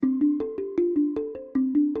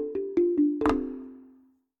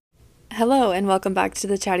Hello and welcome back to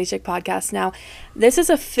the Chatty Chick podcast. Now, this is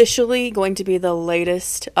officially going to be the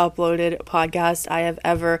latest uploaded podcast I have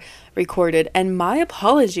ever recorded, and my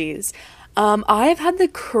apologies. I have had the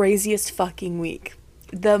craziest fucking week.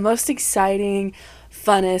 The most exciting,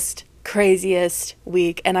 funnest, craziest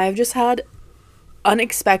week, and I've just had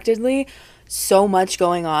unexpectedly so much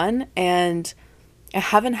going on, and I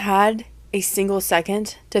haven't had a single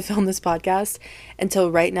second to film this podcast until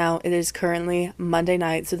right now. It is currently Monday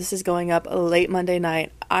night, so this is going up late Monday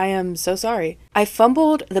night. I am so sorry. I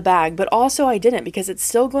fumbled the bag, but also I didn't because it's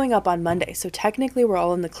still going up on Monday, so technically we're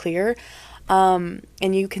all in the clear. And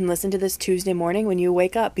you can listen to this Tuesday morning when you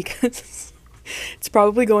wake up because it's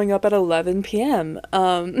probably going up at 11 p.m.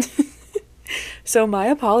 So my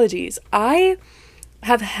apologies. I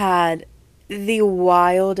have had the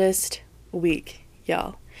wildest week,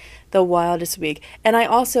 y'all. The wildest week. And I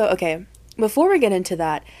also, okay, before we get into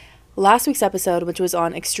that, last week's episode, which was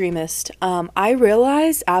on Extremist, I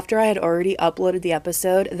realized after I had already uploaded the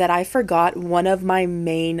episode that I forgot one of my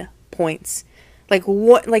main points.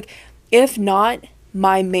 If not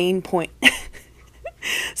my main point.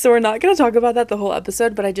 So we're not going to talk about that the whole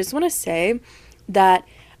episode, but I just want to say that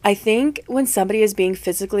I think when somebody is being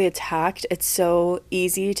physically attacked, it's so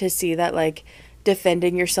easy to see that,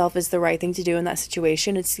 defending yourself is the right thing to do in that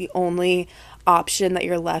situation. It's the only option that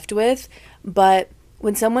you're left with. But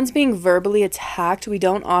when someone's being verbally attacked, we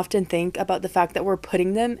don't often think about the fact that we're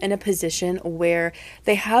putting them in a position where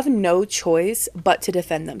they have no choice but to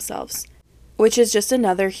defend themselves, which is just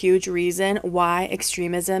another huge reason why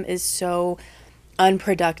extremism is so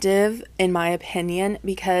unproductive, in my opinion,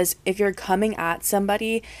 because if you're coming at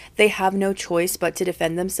somebody, they have no choice but to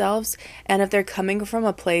defend themselves. And if they're coming from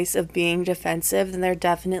a place of being defensive, then they're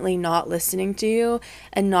definitely not listening to you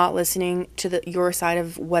and not listening to your side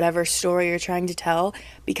of whatever story you're trying to tell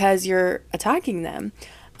because you're attacking them.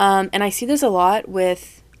 And I see this a lot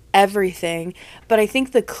with everything, but I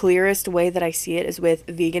think the clearest way that I see it is with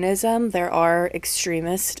veganism. There are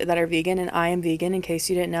extremists that are vegan, and I am vegan. In case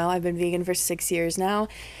you didn't know, I've been vegan for 6 years now,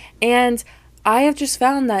 and I have just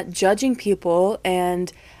found that judging people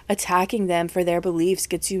and attacking them for their beliefs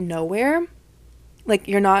gets you nowhere.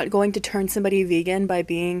 You're not going to turn somebody vegan by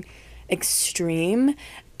being extreme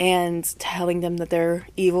and telling them that they're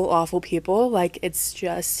evil, awful people. It's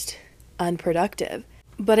just unproductive.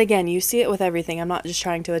 But again, you see it with everything. I'm not just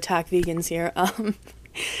trying to attack vegans here.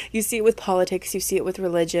 You see it with politics. You see it with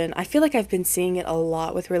religion. I feel like I've been seeing it a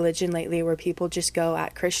lot with religion lately, where people just go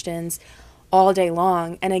at Christians all day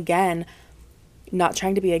long. And again, not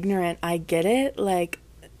trying to be ignorant. I get it.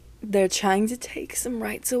 They're trying to take some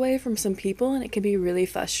rights away from some people, and it can be really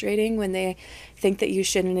frustrating when they think that you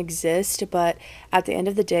shouldn't exist. But at the end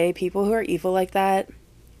of the day, people who are evil like that,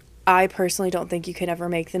 I personally don't think you can ever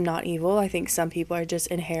make them not evil. I think some people are just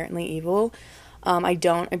inherently evil. I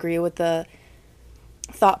don't agree with the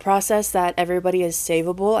thought process that everybody is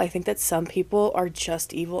savable. I think that some people are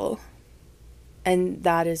just evil. And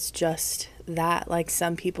that is just that.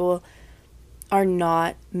 Some people are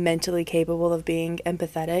not mentally capable of being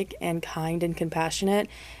empathetic and kind and compassionate.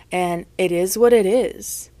 And it is what it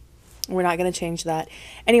is. We're not going to change that.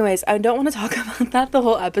 Anyways, I don't want to talk about that the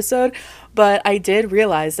whole episode, but I did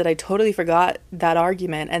realize that I totally forgot that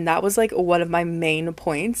argument, and that was one of my main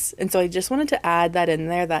points. And so I just wanted to add that in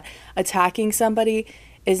there, that attacking somebody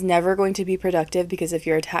is never going to be productive, because if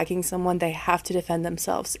you're attacking someone, they have to defend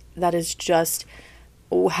themselves. That is just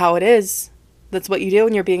how it is. That's what you do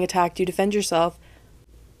when you're being attacked. You defend yourself.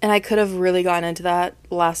 And I could have really gone into that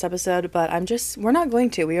last episode, but we're not going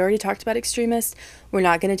to. We already talked about extremists. We're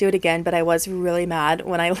not going to do it again, but I was really mad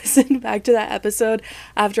when I listened back to that episode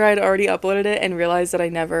after I'd already uploaded it and realized that I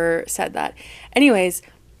never said that. Anyways,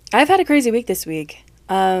 I've had a crazy week this week.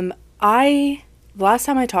 Last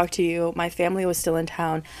time I talked to you, my family was still in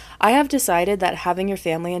town. I have decided that having your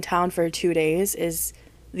family in town for 2 days is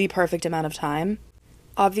the perfect amount of time.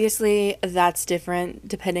 Obviously, that's different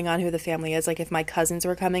depending on who the family is. If my cousins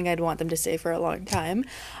were coming, I'd want them to stay for a long time.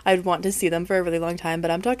 I'd want to see them for a really long time.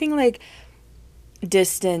 But I'm talking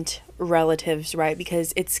distant relatives, right?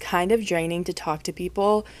 Because it's kind of draining to talk to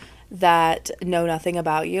people that know nothing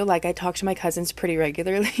about you. I talk to my cousins pretty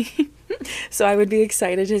regularly. So I would be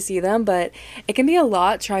excited to see them, but it can be a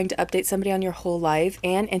lot trying to update somebody on your whole life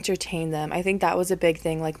and entertain them. I think that was a big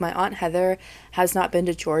thing. My Aunt Heather has not been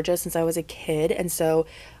to Georgia since I was a kid, and so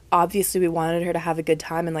obviously we wanted her to have a good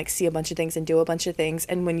time and see a bunch of things and do a bunch of things.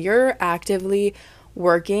 And when you're actively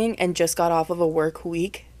working and just got off of a work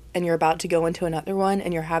week, and you're about to go into another one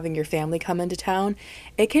and you're having your family come into town,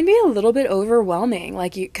 it can be a little bit overwhelming.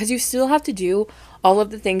 Like, because you still have to do all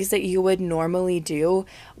of the things that you would normally do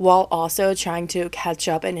while also trying to catch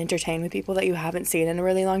up and entertain with people that you haven't seen in a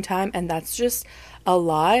really long time. And that's just a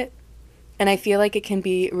lot. And I feel like it can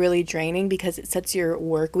be really draining because it sets your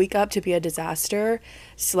work week up to be a disaster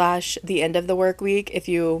slash the end of the work week if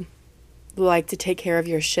you like to take care of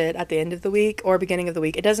your shit at the end of the week or beginning of the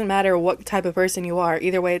week. It doesn't matter what type of person you are.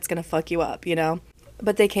 Either way, it's going to fuck you up, you know?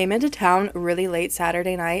 But they came into town really late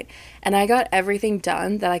Saturday night, and I got everything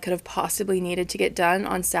done that I could have possibly needed to get done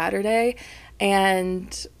on Saturday.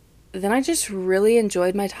 And then I just really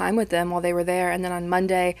enjoyed my time with them while they were there. And then on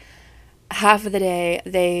Monday, half of the day,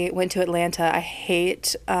 they went to Atlanta. I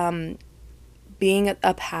hate being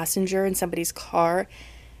a passenger in somebody's car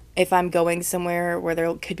if I'm going somewhere where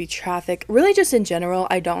there could be traffic. Really, just in general,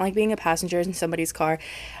 I don't like being a passenger in somebody's car.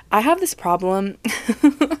 I have this problem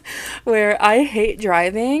where I hate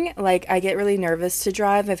driving. Like, I get really nervous to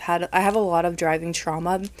drive. I have a lot of driving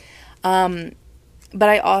trauma. But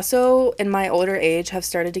I also, in my older age, have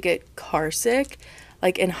started to get car sick.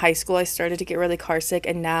 Like, in high school, I started to get really car sick,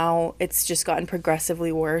 and now it's just gotten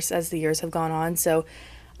progressively worse as the years have gone on. So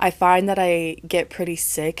I find that I get pretty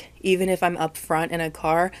sick even if I'm up front in a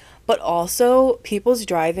car, but also people's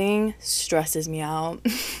driving stresses me out.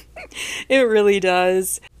 It really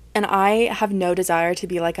does. And I have no desire to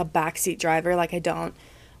be like a backseat driver. Like, I don't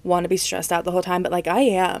want to be stressed out the whole time, but like I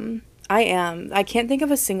am. I can't think of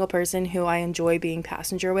a single person who I enjoy being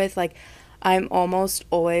passenger with. Like, I'm almost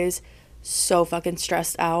always so fucking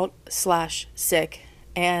stressed out slash sick,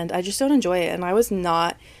 and I just don't enjoy it. And I was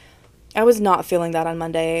not feeling that on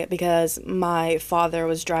Monday because my father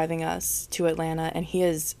was driving us to Atlanta, and he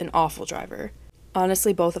is an awful driver.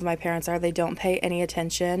 Honestly, both of my parents are. They don't pay any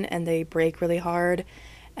attention, and they brake really hard,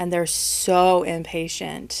 and they're so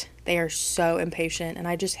impatient. They are so impatient, and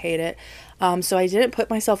I just hate it. So I didn't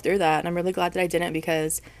put myself through that, and I'm really glad that I didn't,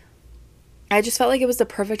 because I just felt like it was the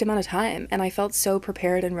perfect amount of time, and I felt so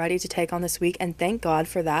prepared and ready to take on this week, and thank God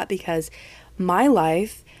for that, because my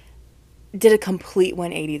life did a complete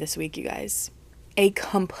 180 this week, you guys. A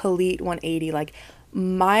complete 180. Like,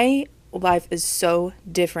 my life is so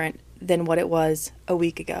different than what it was a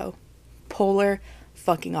week ago. Polar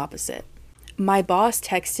fucking opposite. My boss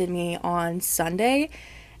texted me on Sunday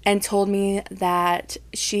and told me that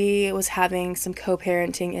she was having some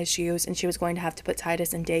co-parenting issues and she was going to have to put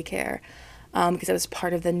Titus in daycare because it was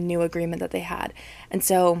part of the new agreement that they had. And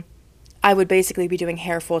so I would basically be doing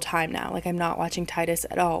hair full time now. Like, I'm not watching Titus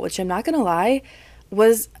at all, which I'm not gonna lie,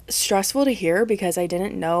 was stressful to hear because I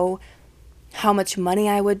didn't know how much money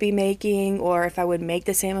I would be making or if I would make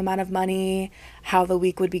the same amount of money, how the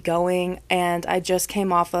week would be going. And I just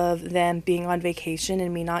came off of them being on vacation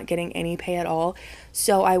and me not getting any pay at all.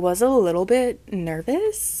 So I was a little bit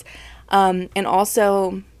nervous. And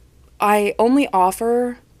also, I only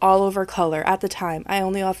offer all over color at the time. I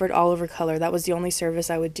only offered all over color. That was the only service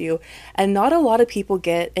I would do. And not a lot of people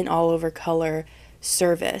get an all over color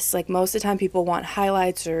service. Like, most of the time people want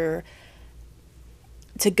highlights or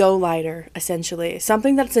to go lighter, essentially.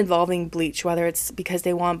 Something that's involving bleach, whether it's because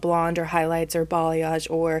they want blonde or highlights or balayage,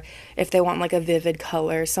 or if they want like a vivid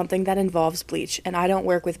color, something that involves bleach. And I don't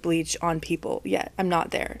work with bleach on people yet. I'm not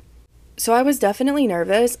there. So I was definitely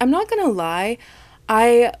nervous. I'm not gonna lie.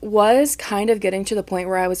 I was kind of getting to the point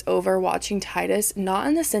where I was over watching Titus, not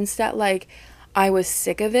in the sense that like I was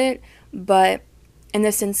sick of it, but in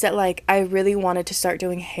the sense that like I really wanted to start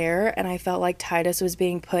doing hair, and I felt like Titus was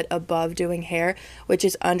being put above doing hair, which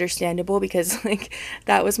is understandable because like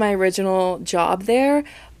that was my original job there,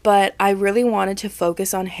 but I really wanted to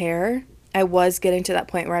focus on hair. I was getting to that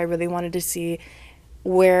point where I really wanted to see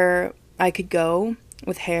where I could go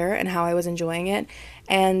with hair and how I was enjoying it.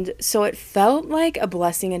 And so it felt like a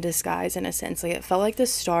blessing in disguise in a sense. Like, it felt like the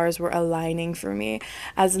stars were aligning for me,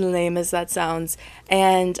 as lame as that sounds.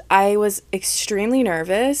 And I was extremely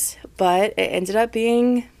nervous, but it ended up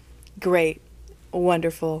being great,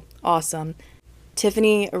 wonderful, awesome.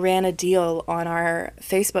 Tiffany ran a deal on our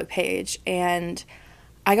Facebook page, and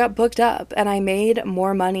I got booked up, and I made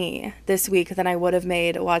more money this week than I would have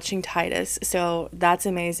made watching Titus. So that's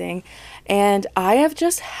amazing. And I have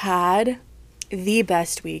just had the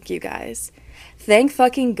best week, you guys. Thank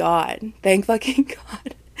fucking God. Thank fucking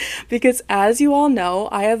God. Because as you all know,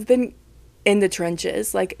 I have been in the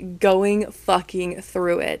trenches, like going fucking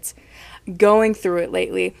through it. Going through it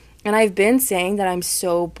lately. And I've been saying that I'm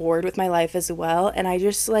so bored with my life as well. And I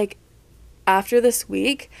just like, after this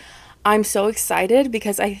week, I'm so excited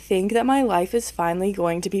because I think that my life is finally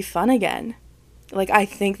going to be fun again. Like, I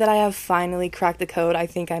think that I have finally cracked the code. I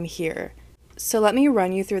think I'm here. So let me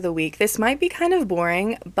run you through the week. This might be kind of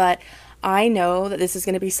boring, but I know that this is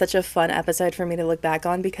going to be such a fun episode for me to look back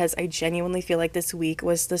on because I genuinely feel like this week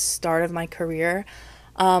was the start of my career.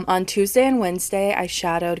 On Tuesday and Wednesday, I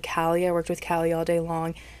shadowed Callie. I worked with Callie all day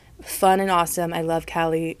long. Fun and awesome. I love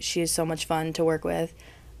Callie. She is so much fun to work with.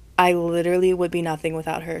 I literally would be nothing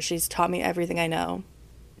without her. She's taught me everything I know.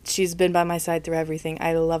 She's been by my side through everything.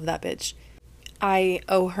 I love that bitch. I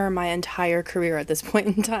owe her my entire career at this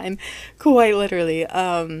point in time, quite literally.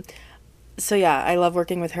 So yeah, I love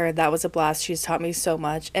working with her. That was a blast. She's taught me so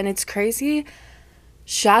much. And it's crazy.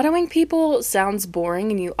 Shadowing people sounds boring,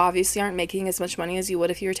 and you obviously aren't making as much money as you would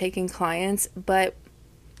if you were taking clients. But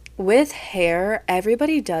with hair,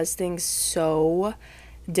 everybody does things so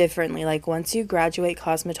differently. Like once you graduate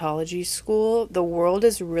cosmetology school, the world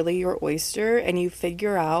is really your oyster, and you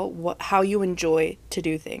figure out how you enjoy to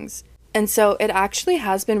do things. And so it actually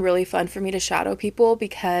has been really fun for me to shadow people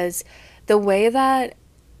because the way that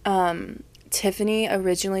Tiffany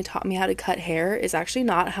originally taught me how to cut hair is actually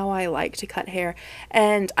not how I like to cut hair.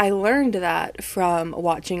 And I learned that from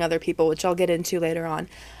watching other people, which I'll get into later on.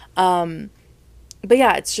 But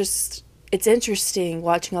yeah, it's interesting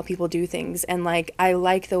watching how people do things. And like, I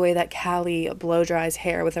like the way that Callie blow dries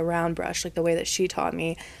hair with a round brush, like the way that she taught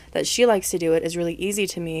me that she likes to do it is really easy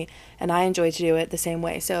to me. And I enjoy to do it the same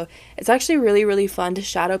way. So it's actually really, really fun to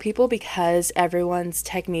shadow people because everyone's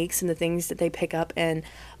techniques and the things that they pick up and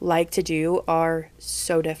like to do are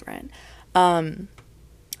so different.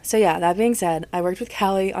 So yeah, that being said, I worked with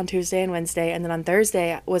Callie on Tuesday and Wednesday. And then on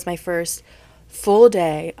Thursday was my first full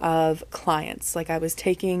day of clients. Like I was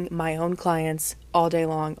taking my own clients all day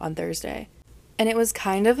long on Thursday. And it was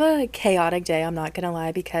kind of a chaotic day, I'm not gonna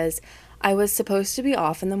lie, because I was supposed to be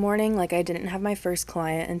off in the morning. Like I didn't have my first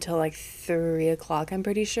client until like 3 o'clock, I'm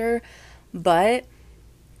pretty sure. But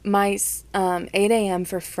my 8 a.m.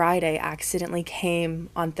 for Friday accidentally came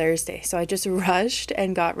on Thursday. So I just rushed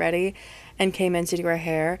and got ready and came in to do her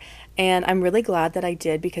hair. And I'm really glad that I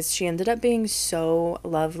did because she ended up being so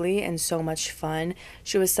lovely and so much fun.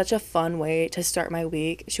 She was such a fun way to start my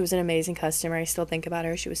week. She was an amazing customer. I still think about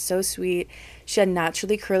her. She was so sweet. She had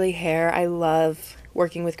naturally curly hair. I love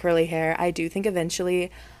working with curly hair. I do think eventually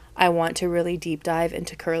I want to really deep dive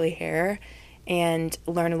into curly hair and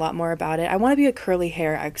learn a lot more about it. I want to be a curly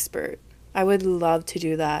hair expert. I would love to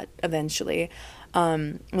do that eventually.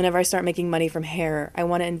 Whenever I start making money from hair, I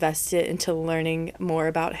want to invest it into learning more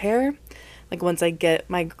about hair. Like once I get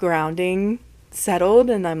my grounding settled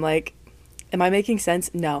and I'm like, am I making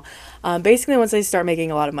sense? No. Basically, once I start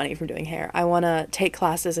making a lot of money from doing hair, I want to take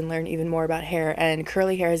classes and learn even more about hair. And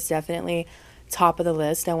curly hair is definitely top of the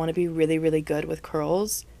list. I want to be really, really good with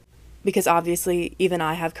curls because obviously even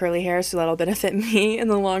I have curly hair, so that'll benefit me in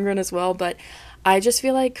the long run as well. But I just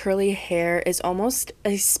feel like curly hair is almost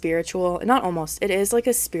a spiritual, not almost, it is like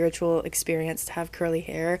a spiritual experience to have curly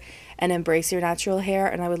hair and embrace your natural hair.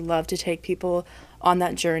 And I would love to take people on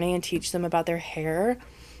that journey and teach them about their hair.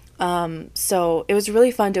 So it was really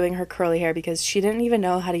fun doing her curly hair because she didn't even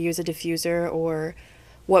know how to use a diffuser or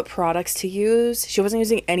what products to use. She wasn't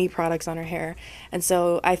using any products on her hair. And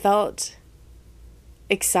so I felt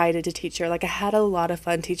excited to teach her. Like I had a lot of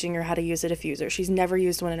fun teaching her how to use a diffuser. She's never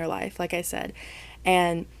used one in her life, like I said.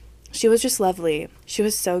 And she was just lovely. She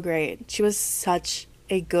was so great. She was such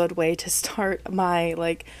a good way to start my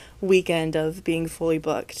like weekend of being fully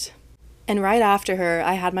booked. And right after her,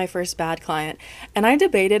 I had my first bad client. And I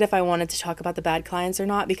debated if I wanted to talk about the bad clients or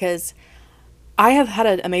not because I have had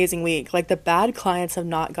an amazing week. Like the bad clients have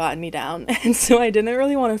not gotten me down. And so I didn't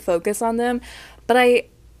really want to focus on them, but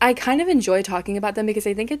I kind of enjoy talking about them because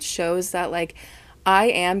I think it shows that like I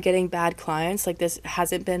am getting bad clients. Like this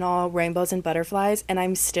hasn't been all rainbows and butterflies and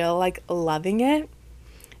I'm still like loving it.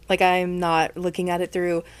 Like I'm not looking at it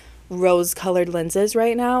through rose-colored lenses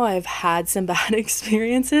right now. I've had some bad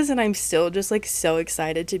experiences and I'm still just like so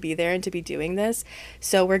excited to be there and to be doing this.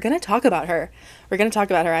 So we're going to talk about her.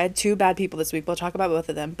 I had 2 bad people this week. We'll talk about both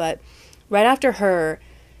of them. But right after her,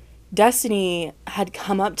 Destiny had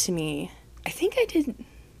come up to me. I think I did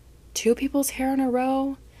 2 people's hair in a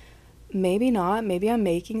row. Maybe not. Maybe I'm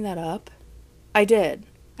making that up. I did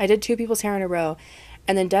 2 people's hair in a row.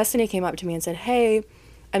 And then Destiny came up to me and said, hey,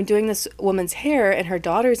 I'm doing this woman's hair and her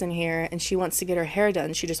daughter's in here and she wants to get her hair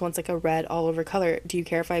done. She just wants like a red all over color. Do you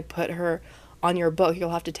care if I put her on your book?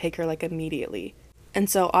 You'll have to take her like immediately. And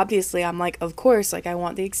so obviously I'm like, of course, like I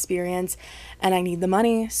want the experience and I need the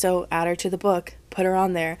money. So add her to the book, put her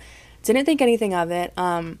on there. Didn't think anything of it.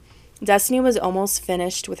 Destiny was almost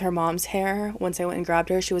finished with her mom's hair. Once I went and grabbed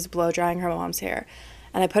her, she was blow drying her mom's hair.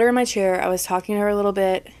 And I put her in my chair. I was talking to her a little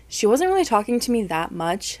bit. She wasn't really talking to me that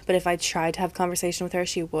much, but if I tried to have conversation with her,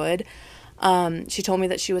 she would. She told me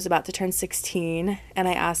that she was about to turn 16, and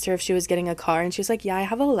I asked her if she was getting a car, and she was like, yeah, I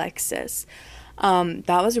have a Lexus.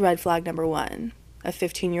 That was red flag number one. A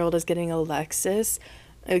 15-year-old is getting a Lexus.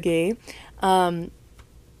 Okay.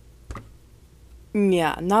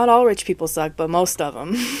 Yeah, not all rich people suck, but most of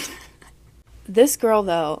them. This girl,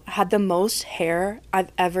 though, had the most hair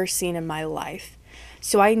I've ever seen in my life.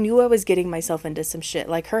 So I knew I was getting myself into some shit.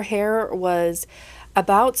 Like, her hair was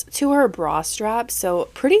about to her bra strap, so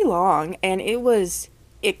pretty long, and it was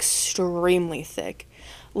extremely thick.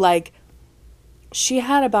 Like, she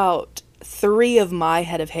had about 3 of my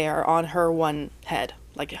head of hair on her one head.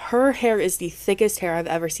 Like, her hair is the thickest hair I've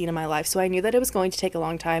ever seen in my life. So I knew that it was going to take a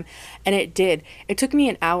long time, and it did. It took me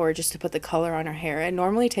an hour just to put the color on her hair. It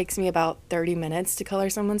normally takes me about 30 minutes to color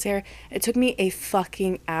someone's hair. It took me a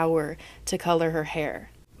fucking hour to color her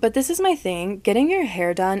hair. But this is my thing. Getting your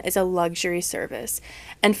hair done is a luxury service.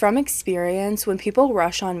 And from experience, when people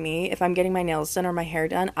rush on me, if I'm getting my nails done or my hair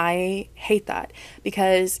done, I hate that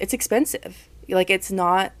because it's expensive. Like, it's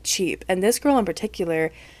not cheap. And this girl in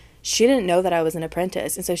particular, she didn't know that I was an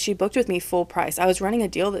apprentice, and so she booked with me full price. I was running a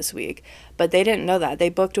deal this week, but they didn't know that. They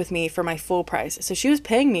booked with me for my full price. So she was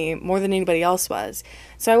paying me more than anybody else was.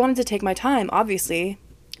 So I wanted to take my time, obviously.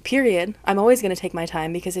 Period. I'm always going to take my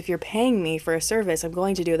time because if you're paying me for a service, I'm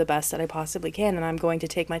going to do the best that I possibly can, and I'm going to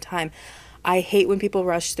take my time. I hate when people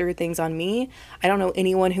rush through things on me. I don't know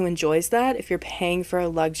anyone who enjoys that. If you're paying for a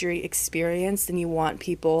luxury experience, then you want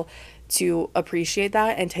people to appreciate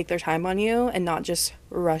that and take their time on you and not just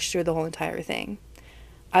rush through the whole entire thing.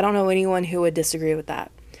 I don't know anyone who would disagree with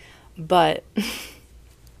that. But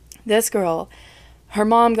this girl, her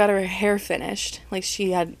mom got her hair finished. Like,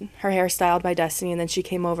 she had her hair styled by Destiny, and then she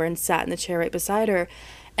came over and sat in the chair right beside her,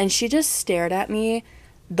 and she just stared at me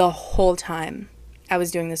the whole time I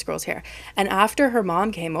was doing this girl's hair. And after her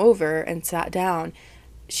mom came over and sat down,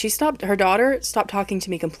 her daughter stopped talking to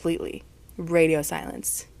me completely. Radio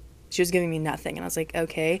silence. She was giving me nothing, and I was like,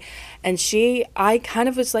 okay. And I kind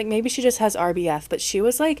of was like, maybe she just has RBF, but she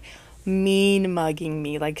was like mean mugging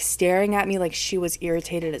me, like staring at me like she was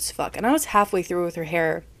irritated as fuck. And I was halfway through with her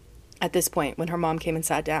hair at this point when her mom came and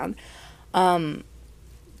sat down.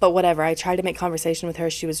 But whatever, I tried to make conversation with her.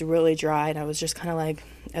 She was really dry, and I was just kind of like,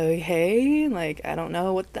 okay, like, I don't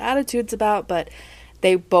know what the attitude's about, but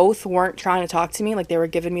they both weren't trying to talk to me. Like, they were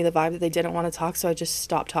giving me the vibe that they didn't want to talk, so I just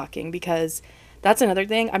stopped talking because that's another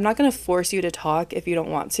thing. I'm not going to force you to talk if you don't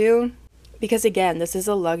want to. Because again, this is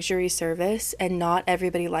a luxury service and not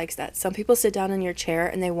everybody likes that. Some people sit down in your chair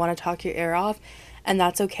and they want to talk your ear off, and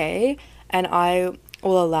that's okay. And I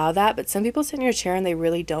will allow that. But some people sit in your chair and they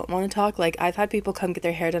really don't want to talk. Like, I've had people come get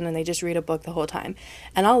their hair done and they just read a book the whole time.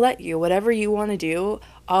 And I'll let you. Whatever you want to do,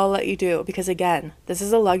 I'll let you do. Because again, this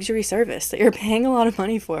is a luxury service that you're paying a lot of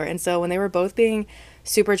money for. And so when they were both being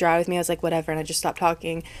super dry with me, I was like, whatever. And I just stopped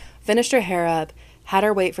talking. Finished her hair up. Had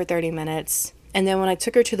her wait for 30 minutes. And then when I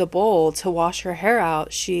took her to the bowl to wash her hair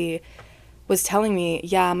out, she was telling me,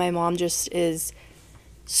 yeah, my mom just is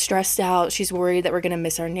stressed out. She's worried that we're going to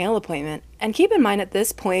miss our nail appointment. And keep in mind, at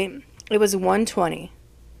this point, it was 1:20.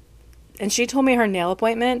 And she told me her nail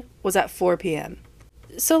appointment was at 4 p.m.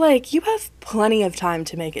 So, like, you have plenty of time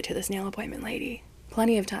to make it to this nail appointment, lady.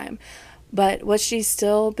 Plenty of time. But was she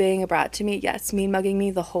still being a brat to me? Yes, mean mugging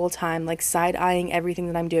me the whole time, like side-eyeing everything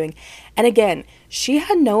that I'm doing. And again, she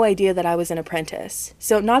had no idea that I was an apprentice.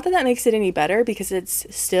 So not that that makes it any better, because it's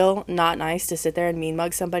still not nice to sit there and mean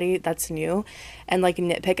mug somebody that's new and like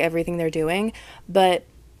nitpick everything they're doing. But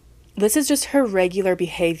this is just her regular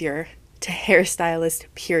behavior to hairstylist,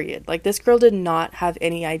 period. Like, this girl did not have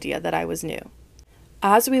any idea that I was new.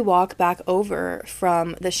 As we walk back over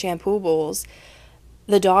from the shampoo bowls,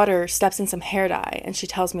 the daughter steps in some hair dye, and she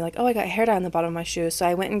tells me, like, oh, I got hair dye on the bottom of my shoe. So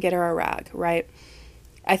I went and get her a rag, right?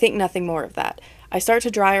 I think nothing more of that. I start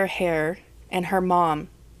to dry her hair, and her mom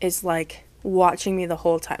is like watching me the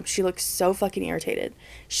whole time. She looks so fucking irritated.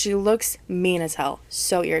 She looks mean as hell.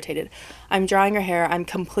 So irritated. I'm drying her hair. I'm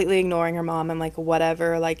completely ignoring her mom. I'm like,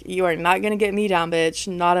 whatever. Like, you are not going to get me down, bitch.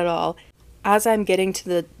 Not at all. As I'm getting to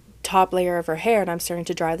the top layer of her hair and I'm starting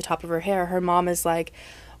to dry the top of her hair, her mom is like,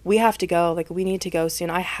 we have to go. Like, we need to go soon.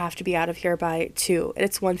 I have to be out of here by 2.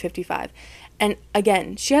 It's 1:55. And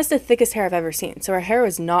again, she has the thickest hair I've ever seen. So her hair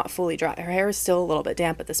is not fully dry. Her hair is still a little bit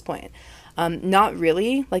damp at this point. Not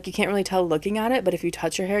really. Like, you can't really tell looking at it, but if you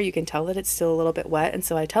touch her hair, you can tell that it's still a little bit wet. And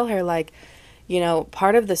so I tell her, like, you know,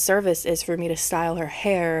 part of the service is for me to style her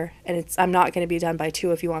hair, and I'm not going to be done by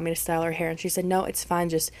 2 if you want me to style her hair. And she said, no, it's fine.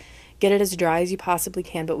 Just get it as dry as you possibly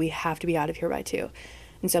can, but we have to be out of here by 2.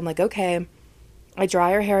 And so I'm like, okay. I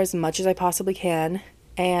dry her hair as much as I possibly can,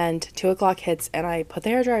 and 2 o'clock hits, and I put the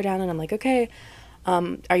hairdryer down, and I'm like, okay,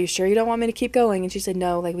 Are you sure you don't want me to keep going? And she said,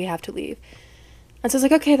 no, like, we have to leave. And so I was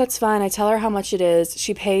like, okay, that's fine. I tell her how much it is.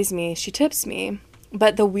 She pays me. She tips me.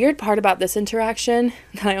 But the weird part about this interaction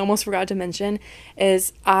that I almost forgot to mention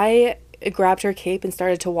is I grabbed her cape and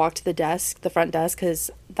started to walk to the desk, the front desk,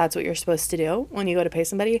 because that's what you're supposed to do when you go to pay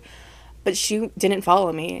somebody. But she didn't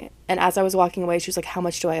follow me. And as I was walking away, she was like, how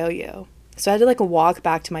much do I owe you? So I had to like walk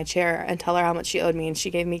back to my chair and tell her how much she owed me. And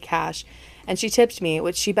she gave me cash. And she tipped me,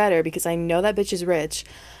 which she better because I know that bitch is rich.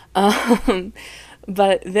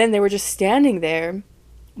 But then they were just standing there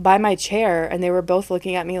by my chair and they were both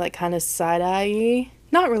looking at me like kind of side-eye.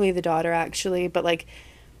 Not really the daughter actually, but like,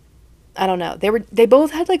 I don't know. They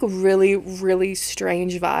both had like really, really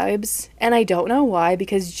strange vibes. And I don't know why,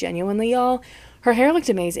 because genuinely, y'all, her hair looked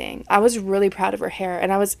amazing. I was really proud of her hair.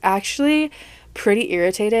 And I was actually pretty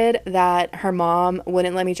irritated that her mom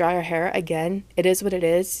wouldn't let me dry her hair. Again, it is what it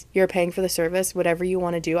is. You're paying for the service. Whatever you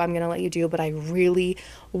want to do, I'm going to let you do. But I really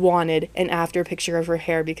wanted an after picture of her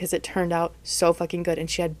hair because it turned out so fucking good. And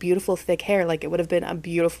she had beautiful thick hair. Like, it would have been a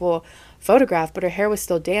beautiful photograph, but her hair was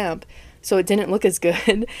still damp. So it didn't look as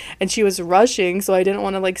good. And she was rushing. So I didn't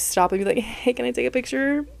want to like stop and be like, hey, can I take a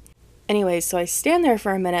picture? Anyways, so I stand there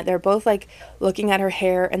for a minute. They're both like looking at her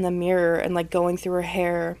hair in the mirror and like going through her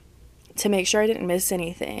hair to make sure I didn't miss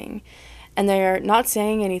anything. And they're not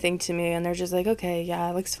saying anything to me, and they're just like, okay, yeah,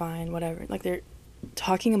 it looks fine, whatever. Like, they're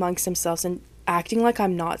talking amongst themselves and acting like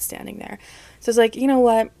I'm not standing there. So it's like, you know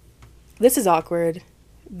what? This is awkward.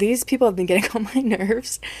 These people have been getting on my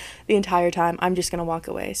nerves the entire time. I'm just gonna walk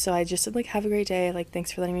away. So I just said, like, have a great day. Like,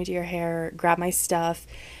 thanks for letting me do your hair. Grab my stuff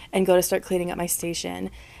and go to start cleaning up my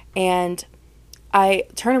station. And I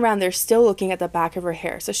turn around, they're still looking at the back of her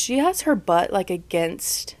hair. So she has her butt like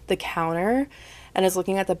against the counter and is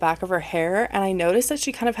looking at the back of her hair. And I noticed that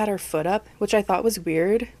she kind of had her foot up, which I thought was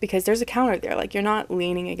weird because there's a counter there. Like, you're not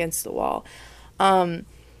leaning against the wall.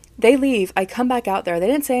 They leave. I come back out there. They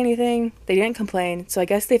didn't say anything. They didn't complain. So I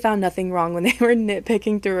guess they found nothing wrong when they were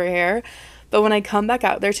nitpicking through her hair. But when I come back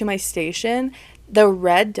out there to my station, the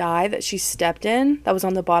red dye that she stepped in that was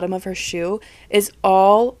on the bottom of her shoe is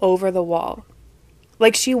all over the wall.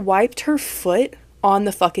 Like, she wiped her foot on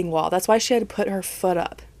the fucking wall. That's why she had to put her foot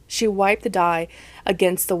up. She wiped the dye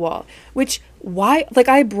against the wall. Which, why? Like,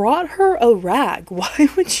 I brought her a rag. Why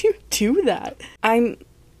would you do that? I'm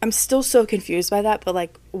still so confused by that, but,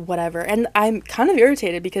 like, whatever. And I'm kind of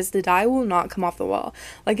irritated because the dye will not come off the wall.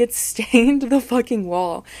 Like, it stained the fucking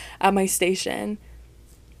wall at my station.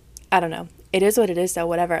 I don't know. It is what it is, though.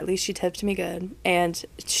 Whatever. At least she tipped me good. And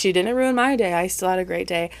she didn't ruin my day. I still had a great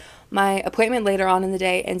day. My appointment later on in the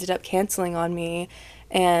day ended up canceling on me,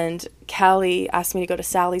 and Callie asked me to go to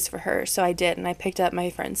Sally's for her, so I did, and I picked up my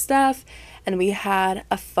friend Steph, and we had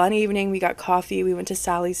a fun evening. We got coffee, we went to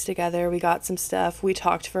Sally's together, we got some stuff, we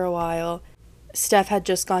talked for a while. Steph had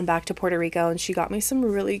just gone back to Puerto Rico, and she got me some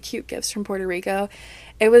really cute gifts from Puerto Rico.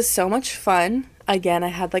 It was so much fun. Again, I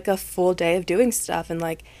had like a full day of doing stuff, and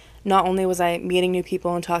like, not only was I meeting new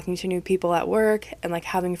people and talking to new people at work and like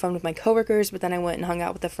having fun with my coworkers, but then I went and hung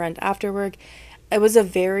out with a friend after work. It was a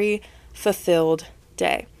very fulfilled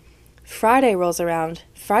day. Friday rolls around.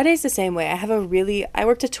 Friday's the same way. I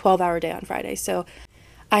worked a 12-hour day on Friday. So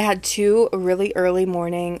I had 2 really early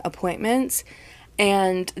morning appointments,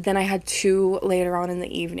 and then I had 2 later on in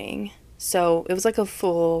the evening. So it was like a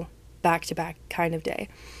full back-to-back kind of day.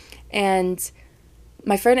 And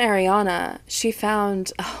my friend Ariana, she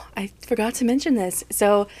found, I forgot to mention this.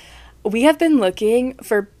 So we have been looking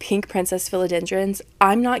for pink princess philodendrons,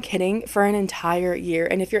 I'm not kidding, for an entire year.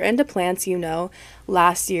 And if you're into plants, you know,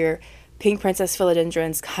 last year, pink princess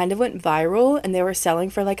philodendrons kind of went viral, and they were selling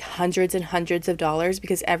for like hundreds and hundreds of dollars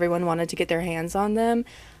because everyone wanted to get their hands on them.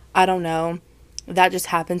 I don't know. That just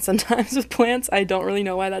happens sometimes with plants. I don't really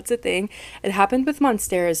know why that's a thing. It happened with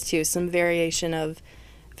monsteras too, some variegation of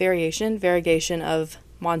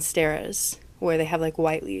monsteras where they have like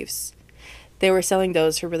white leaves. They were selling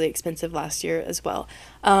those for really expensive last year as well.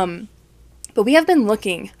 But we have been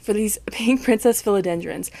looking for these pink princess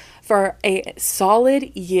philodendrons for a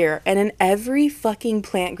solid year, and in every fucking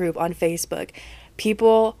plant group on Facebook,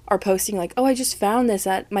 people are posting like, oh, I just found this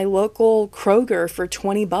at my local Kroger for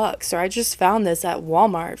 $20, or I just found this at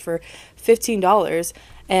Walmart for $15,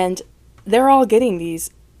 and they're all getting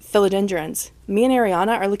these philodendrons. Me and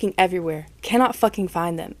Ariana are looking everywhere. Cannot fucking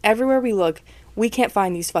find them. Everywhere we look, we can't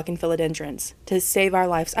find these fucking philodendrons to save our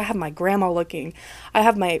lives. I have my grandma looking. I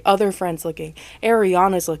have my other friends looking.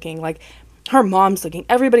 Ariana's looking. Like, her mom's looking.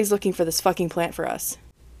 Everybody's looking for this fucking plant for us.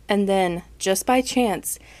 And then, just by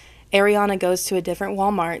chance, Ariana goes to a different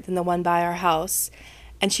Walmart than the one by our house,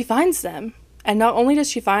 and she finds them. And not only does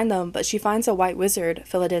she find them, but she finds a white wizard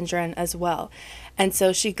philodendron as well. And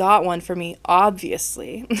so she got one for me,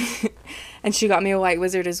 obviously. And she got me a white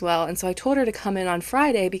wizard as well. And so I told her to come in on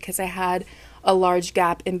Friday because I had a large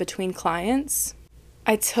gap in between clients.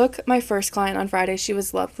 I took my first client on Friday. She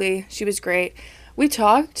was lovely. She was great. We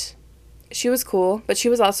talked. She was cool, but she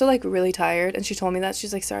was also like really tired. And she told me that.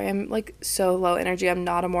 She's like, sorry, I'm like so low energy. I'm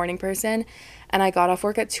not a morning person. And I got off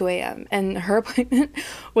work at 2 a.m. and her appointment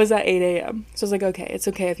was at 8 a.m. So I was like, okay, it's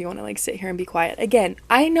okay if you want to like sit here and be quiet. Again,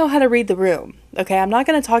 I know how to read the room. Okay, I'm not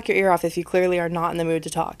going to talk your ear off if you clearly are not in the mood to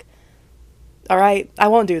talk. All right, I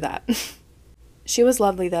won't do that. She was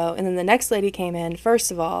lovely though. And then the next lady came in.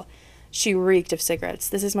 First of all, she reeked of cigarettes.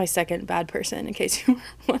 This is my second bad person, in case you were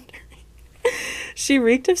wondering. She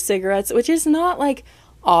reeked of cigarettes, which is not like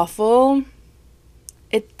awful.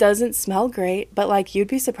 It doesn't smell great, but like you'd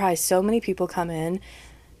be surprised. So many people come in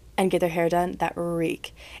and get their hair done that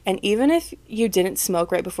reek. And even if you didn't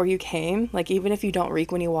smoke right before you came, like even if you don't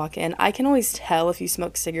reek when you walk in, I can always tell if you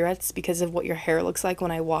smoke cigarettes because of what your hair looks like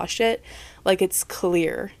when I wash it. Like it's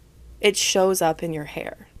clear. It shows up in your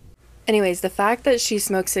hair. Anyways, the fact that she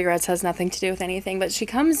smokes cigarettes has nothing to do with anything, but she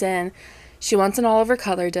comes in, she wants an all over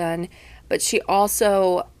color done, but she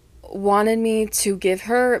also wanted me to give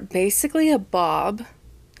her basically a bob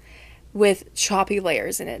with choppy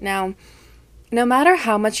layers in it. Now, no matter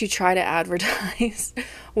how much you try to advertise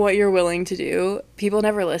what you're willing to do, people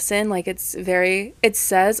never listen. Like it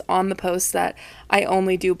says on the post that I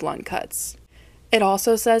only do blunt cuts. It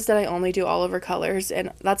also says that I only do all over colors,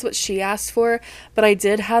 and that's what she asked for, but I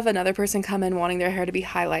did have another person come in wanting their hair to be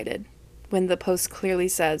highlighted when the post clearly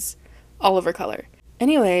says all over color.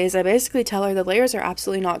 Anyways, I basically tell her the layers are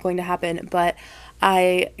absolutely not going to happen, but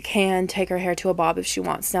I can take her hair to a bob if she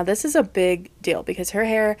wants. Now, this is a big deal because her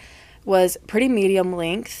hair was pretty medium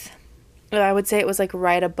length. I would say it was like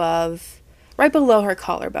right below her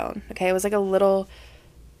collarbone. Okay, it was like a little,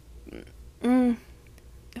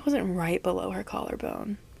 it wasn't right below her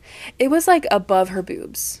collarbone. It was like above her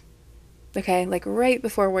boobs. Okay, like right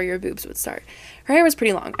before where your boobs would start. Her hair was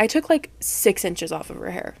pretty long. I took like 6 inches off of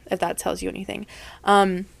her hair, if that tells you anything.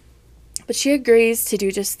 But she agrees to do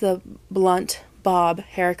just the blunt bob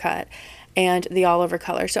haircut and the all over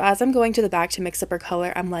color. So as I'm going to the back to mix up her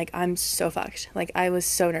color, I'm like, I'm so fucked. Like I was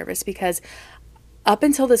so nervous because up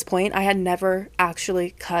until this point, I had never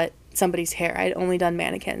actually cut somebody's hair. I'd only done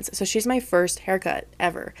mannequins. So she's my first haircut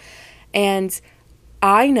ever. And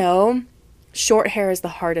I know short hair is the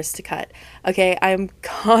hardest to cut. Okay, I'm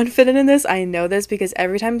confident in this. I know this because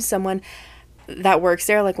every time someone that works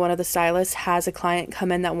there, like one of the stylists, has a client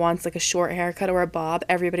come in that wants like a short haircut or a bob,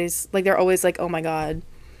 everybody's like, they're always like, oh my God,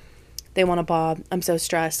 they want a bob. I'm so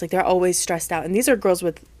stressed. Like they're always stressed out. And these are girls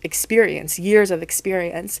with experience, years of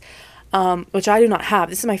experience, which I do not have.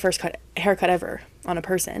 This is my first haircut ever on a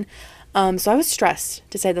person. So I was stressed,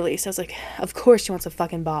 to say the least. I was like, of course she wants a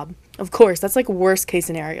fucking bob. Of course. That's like worst case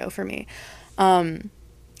scenario for me.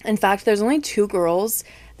 In fact, there's only 2 girls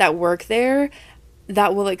that work there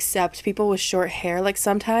that will accept people with short hair. Like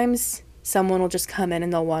sometimes someone will just come in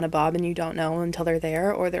and they'll want a bob and you don't know until they're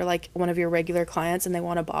there, or they're like one of your regular clients and they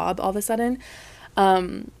want a bob all of a sudden.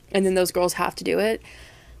 And then those girls have to do it.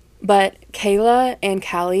 But Kayla and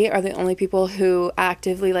Callie are the only people who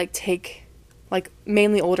actively like take, like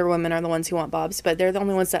mainly older women are the ones who want bobs, but they're the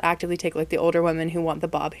only ones that actively take like the older women who want the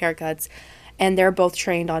bob haircuts. And they're both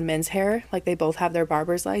trained on men's hair. Like they both have their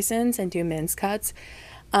barber's license and do men's cuts.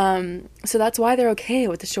 So that's why they're okay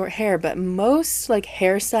with the short hair. But most like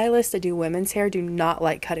hairstylists that do women's hair do not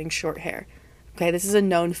like cutting short hair. Okay, this is a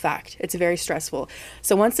known fact. It's very stressful.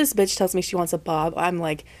 So once this bitch tells me she wants a bob, I'm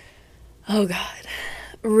like, oh God,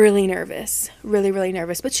 really nervous. Really, really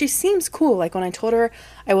nervous. But she seems cool. Like when I told her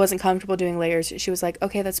I wasn't comfortable doing layers, she was like,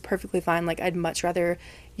 okay, that's perfectly fine. Like I'd much rather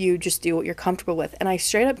you just do what you're comfortable with. And I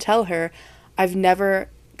straight up tell her I've never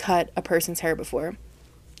cut a person's hair before.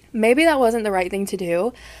 Maybe that wasn't the right thing to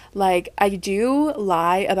do. Like, I do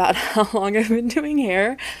lie about how long I've been doing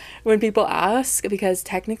hair when people ask, because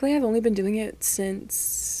technically I've only been doing it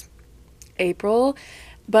since April.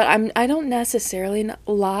 But I don't necessarily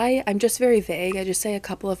lie. I'm just very vague. I just say a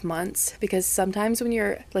couple of months, because sometimes when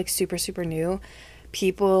you're like super, super new,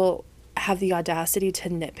 people have the audacity to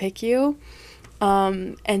nitpick you,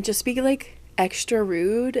 and just be like extra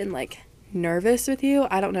rude and like nervous with you.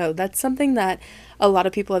 I don't know. That's something that a lot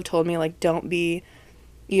of people have told me, like, you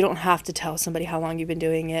don't have to tell somebody how long you've been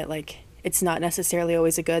doing it. Like, it's not necessarily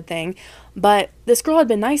always a good thing. But this girl had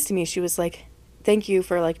been nice to me. She was like, thank you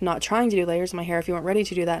for like not trying to do layers in my hair if you weren't ready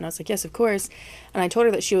to do that. And I was like, yes, of course. And I told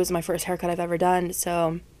her that she was my first haircut I've ever done.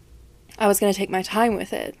 So I was going to take my time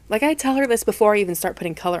with it. Like, I tell her this before I even start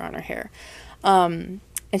putting color on her hair. And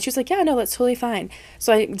she was like, yeah, no, that's totally fine.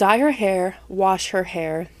 So I dye her hair, wash her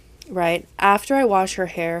hair, right? After I wash her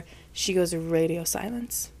hair, she goes radio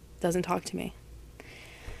silence. Doesn't talk to me.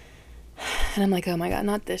 And I'm like, oh my God,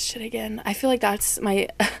 not this shit again. I feel like that's my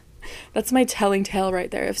that's my telling tale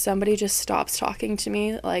right there. If somebody just stops talking to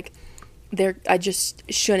me, like, I just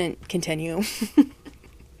shouldn't continue.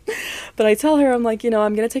 But I tell her, I'm like, I'm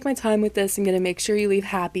going to take my time with this. I'm going to make sure you leave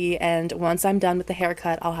happy. And once I'm done with the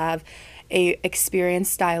haircut, I'll have a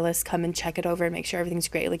experienced stylist come and check it over and make sure everything's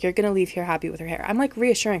great. Like, you're going to leave here happy with her hair. I'm like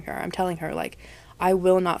reassuring her. I'm telling her, like, I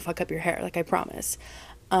will not fuck up your hair. Like, I promise.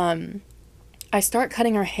 I start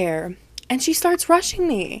cutting her hair and she starts rushing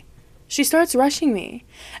me.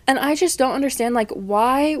 And I just don't understand, like,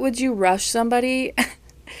 why would you rush somebody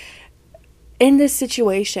in this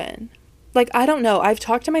situation? Like, I don't know. I've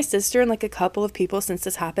talked to my sister and, like, a couple of people since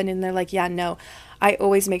this happened, and they're like, yeah, no, I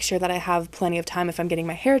always make sure that I have plenty of time if I'm getting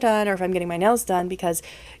my hair done or if I'm getting my nails done, because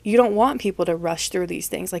you don't want people to rush through these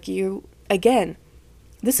things. Like, again,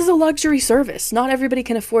 this is a luxury service. Not everybody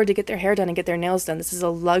can afford to get their hair done and get their nails done. This is a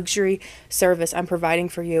luxury service I'm providing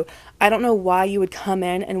for you. I don't know why you would come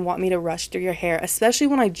in and want me to rush through your hair, especially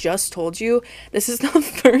when I just told you this is the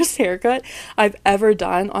first haircut I've ever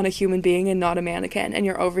done on a human being and not a mannequin. And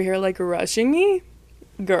you're over here, like, rushing me?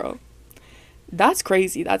 Girl, that's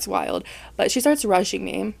crazy. That's wild. But she starts rushing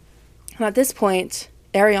me. And at this point,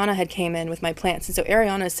 Ariana had came in with my plants. And so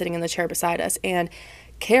Ariana is sitting in the chair beside us. And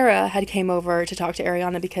Kara had came over to talk to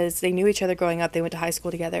Ariana because they knew each other growing up. They went to high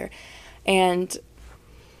school together. And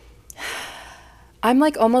I'm,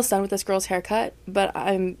 like, almost done with this girl's haircut, but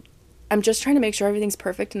I'm just trying to make sure everything's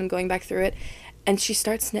perfect, and I'm going back through it. And she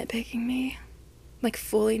starts nitpicking me, like,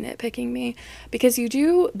 fully nitpicking me, because you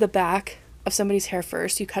do the back of somebody's hair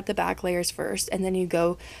first. You cut the back layers first, and then you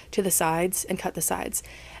go to the sides and cut the sides.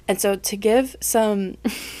 And so to give some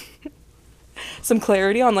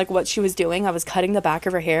clarity on, like, what she was doing, I was cutting the back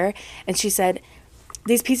of her hair, and she said,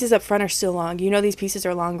 these pieces up front are still long. You know these pieces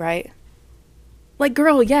are long, right? Like,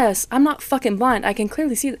 girl, yes, I'm not fucking blind. I can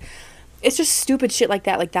clearly see it's just stupid shit like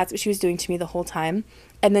that. Like, that's what she was doing to me the whole time.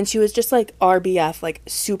 And then she was just, like, RBF, like,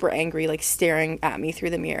 super angry, like, staring at me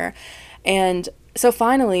through the mirror. And so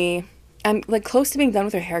finally, I'm, like, close to being done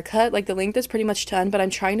with her haircut. Like, the length is pretty much done, but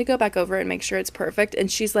I'm trying to go back over it and make sure it's perfect.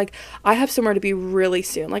 And she's like, I have somewhere to be really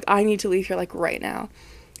soon. Like, I need to leave here, like, right now.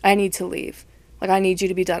 I need to leave. Like, I need you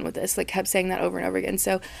to be done with this. Like, kept saying that over and over again.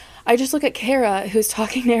 So I just look at Kara, who's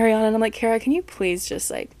talking to Ariana, and I'm like, Kara, can you please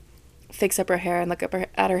just, like, fix up her hair and look up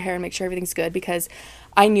at her hair and make sure everything's good? Because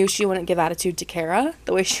I knew she wouldn't give attitude to Kara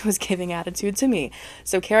the way she was giving attitude to me.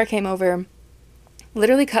 So Kara came over,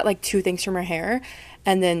 literally cut, like, 2 things from her hair,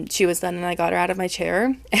 and then she was done, and I got her out of my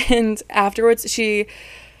chair. And afterwards, she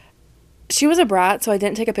was a brat, so I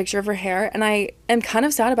didn't take a picture of her hair, and I am kind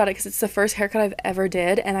of sad about it because it's the first haircut I've ever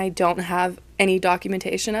did, and I don't have any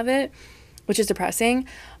documentation of it, which is depressing.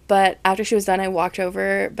 But after she was done, I walked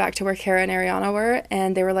over back to where Kara and Ariana were,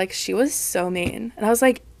 and they were like, she was so mean. And I was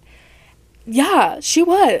like, yeah, she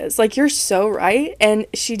was. Like, you're so right. And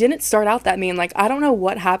she didn't start out that mean. Like, I don't know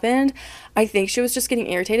what happened. I think she was just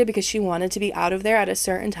getting irritated because she wanted to be out of there at a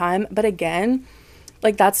certain time. But again,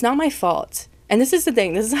 like, that's not my fault. And this is the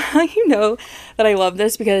thing. This is how you know that I love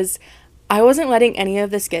this, because I wasn't letting any of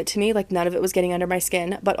this get to me. Like, none of it was getting under my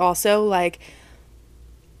skin. But also, like,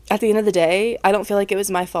 at the end of the day, I don't feel like it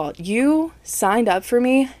was my fault. You signed up for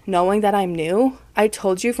me knowing that I'm new. I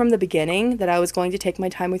told you from the beginning that I was going to take my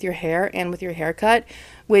time with your hair and with your haircut,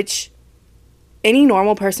 which any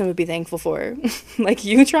normal person would be thankful for. Like,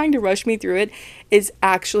 you trying to rush me through it is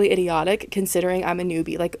actually idiotic considering I'm a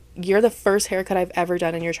newbie. Like, you're the first haircut I've ever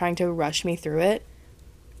done and you're trying to rush me through it.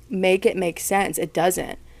 Make it make sense. It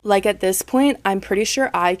doesn't. Like, at this point, I'm pretty sure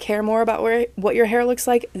I care more about what your hair looks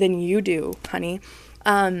like than you do, honey.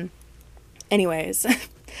 Anyways,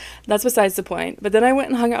 that's besides the point. But then I went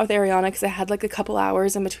and hung out with Ariana because I had, like, a couple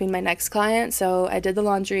hours in between my next client. So I did the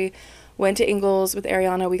laundry, went to Ingles with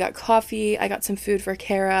Ariana. We got coffee. I got some food for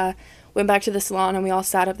Kara, went back to the salon, and we all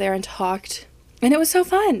sat up there and talked. And it was so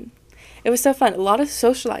fun. It was so fun. A lot of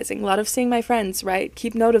socializing, a lot of seeing my friends, right?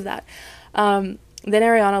 Keep note of that. Then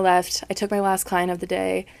Ariana left. I took my last client of the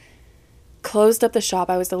day, closed up the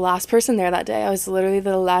shop. I was the last person there that day. I was literally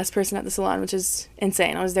the last person at the salon, which is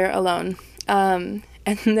insane. I was there alone. And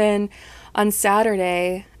then on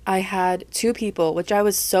Saturday, I had 2 people, which I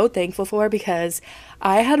was so thankful for because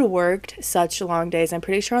I had worked such long days. I'm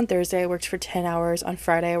pretty sure on Thursday I worked for 10 hours. On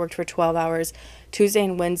Friday I worked for 12 hours. Tuesday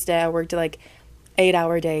and Wednesday I worked like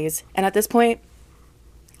 8-hour days. And at this point,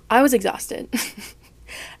 I was exhausted.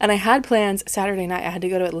 And I had plans Saturday night. I had to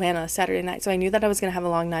go to Atlanta Saturday night. So I knew that I was going to have a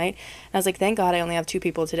long night. And I was like, thank God I only have 2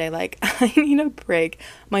 people today. Like, I need a break.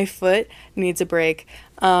 My foot needs a break.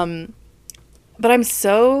 But I'm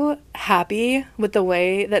so happy with the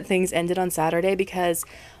way that things ended on Saturday because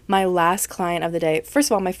my last client of the day, first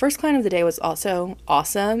of all, my first client of the day was also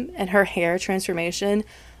awesome. And her hair transformation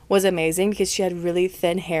was amazing because she had really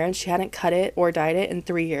thin hair and she hadn't cut it or dyed it in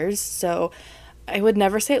 3 years. So I would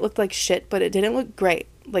never say it looked like shit, but it didn't look great.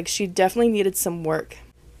 Like, she definitely needed some work.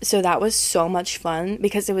 So that was so much fun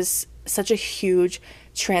because it was such a huge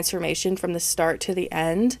transformation from the start to the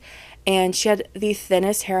end. And she had the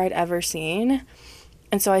thinnest hair I'd ever seen.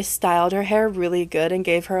 And so I styled her hair really good and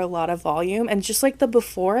gave her a lot of volume. And just like the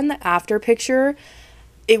before and the after picture,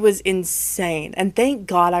 it was insane. And thank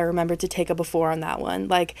God I remembered to take a before on that one.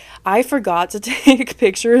 Like, I forgot to take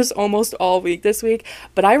pictures almost all week this week,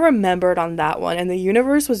 but I remembered on that one. And the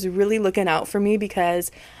universe was really looking out for me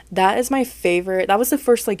because that is my favorite. That was the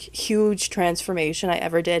first like huge transformation I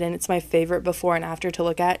ever did. And it's my favorite before and after to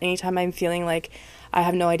look at. Anytime I'm feeling like I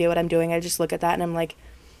have no idea what I'm doing, I just look at that and I'm like,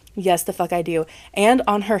 yes, the fuck I do. And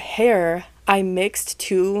on her hair, I mixed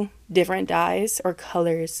 2 different dyes or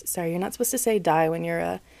colors. Sorry, you're not supposed to say dye when you're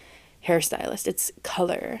a hairstylist. It's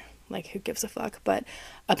color. Like, who gives a fuck? But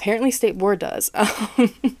apparently State Board does.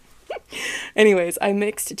 Anyways, I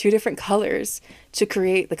mixed 2 different colors to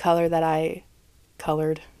create the color that I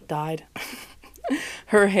dyed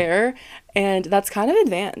her hair. And that's kind of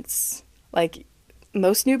advanced. Like,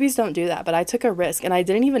 most newbies don't do that, but I took a risk and I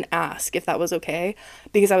didn't even ask if that was okay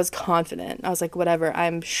because I was confident. I was like, whatever,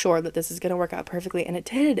 I'm sure that this is going to work out perfectly. And it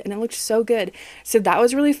did. And it looked so good. So that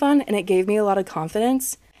was really fun. And it gave me a lot of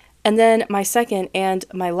confidence. And then my second and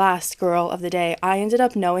my last girl of the day, I ended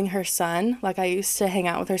up knowing her son. Like, I used to hang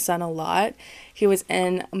out with her son a lot. He was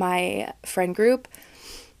in my friend group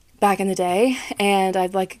back in the day. And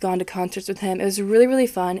I'd like gone to concerts with him. It was really, really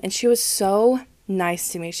fun. And she was so nice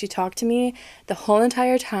to me. She talked to me the whole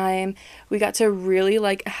entire time. We got to really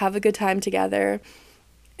like have a good time together.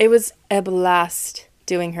 It was a blast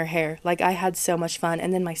doing her hair. Like, I had so much fun.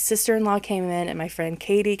 And then my sister-in-law came in and my friend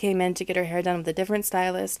Katie came in to get her hair done with a different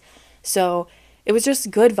stylist. So it was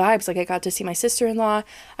just good vibes. Like, I got to see my sister-in-law,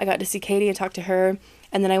 I got to see Katie and talk to her,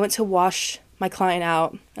 and then I went to wash my client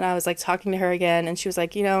out and I was like talking to her again, and she was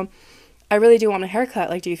like, you know, I really do want a haircut.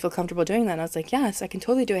 Like, do you feel comfortable doing that? And I was like, yes, I can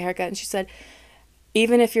totally do a haircut. And she said,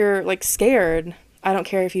 even if you're like scared, I don't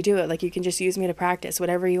care if you do it. Like, you can just use me to practice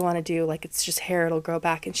whatever you want to do. Like, it's just hair, it'll grow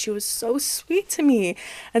back. And she was so sweet to me.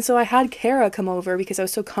 And so I had Kara come over because I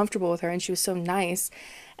was so comfortable with her and she was so nice.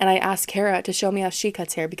 And I asked Kara to show me how she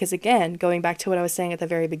cuts hair because, again, going back to what I was saying at the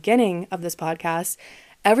very beginning of this podcast,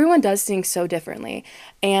 everyone does things so differently.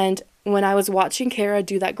 And when I was watching Kara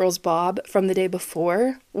do that girl's bob from the day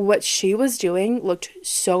before, what she was doing looked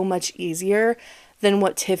so much easier than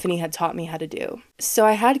what Tiffany had taught me how to do. So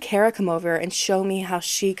I had Kara come over and show me how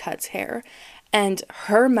she cuts hair. And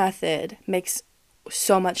her method makes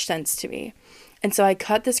so much sense to me. And so I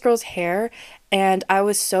cut this girl's hair and I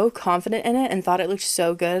was so confident in it and thought it looked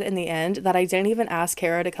so good in the end that I didn't even ask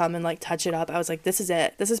Kara to come and like touch it up. I was like, this is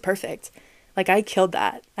it. This is perfect. Like, I killed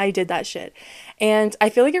that. I did that shit. And I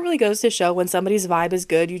feel like it really goes to show when somebody's vibe is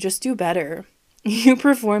good, you just do better. You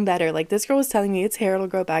perform better. Like, this girl was telling me it's hair, it'll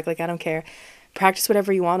grow back. Like, I don't care. Practice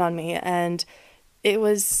whatever you want on me. And it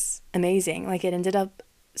was amazing. Like, it ended up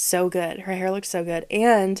so good. Her hair looked so good.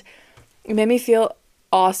 And it made me feel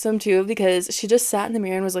awesome too because she just sat in the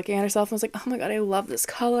mirror and was looking at herself and was like, oh my God, I love this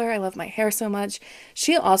color. I love my hair so much.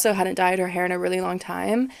 She also hadn't dyed her hair in a really long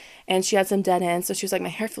time and she had some dead ends. So she was like, my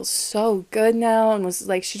hair feels so good now. And was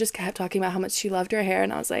like, she just kept talking about how much she loved her hair.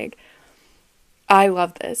 And I was like, I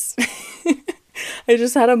love this. I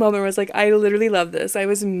just had a moment where I was like, I literally love this. I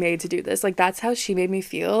was made to do this. Like, that's how she made me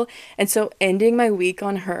feel. And so ending my week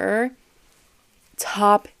on her,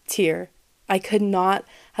 top tier. I could not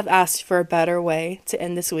have asked for a better way to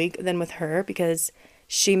end this week than with her because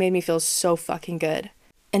she made me feel so fucking good.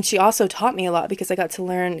 And she also taught me a lot because I got to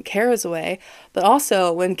learn Kara's way. But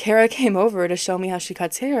also, when Kara came over to show me how she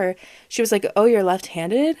cuts hair, she was like, oh, you're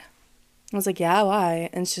left-handed? I was like, yeah, why?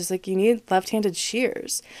 And she's like, you need left-handed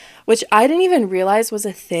shears, which I didn't even realize was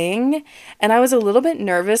a thing. And I was a little bit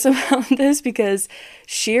nervous about this because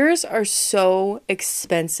shears are so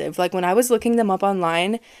expensive. Like, when I was looking them up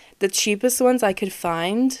online, the cheapest ones I could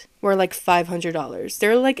find were like $500.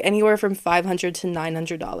 They're like anywhere from $500 to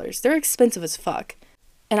 $900. They're expensive as fuck.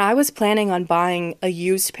 And I was planning on buying a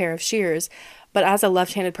used pair of shears, but as a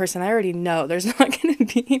left-handed person, I already know there's not going to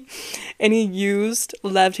be any used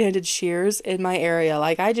left-handed shears in my area.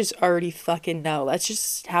 Like, I just already fucking know. That's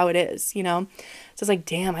just how it is, you know? So I was like,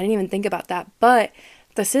 damn, I didn't even think about that. But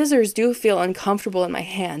the scissors do feel uncomfortable in my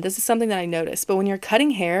hand. This is something that I noticed. But when you're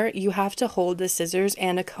cutting hair, you have to hold the scissors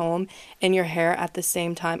and a comb in your hair at the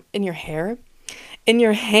same time. In your hair? In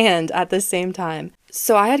your hand at the same time.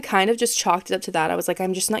 So I had kind of just chalked it up to that. I was like,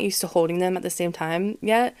 I'm just not used to holding them at the same time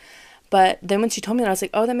yet. But then when she told me that, I was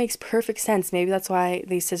like, oh, that makes perfect sense. Maybe that's why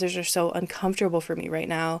these scissors are so uncomfortable for me right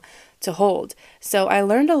now to hold. So I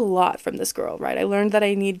learned a lot from this girl, right? I learned that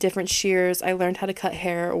I need different shears. I learned how to cut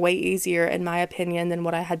hair way easier, in my opinion, than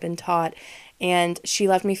what I had been taught. And she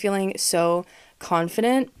left me feeling so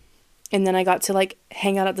confident. And then I got to like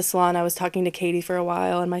hang out at the salon. I was talking to Katie for a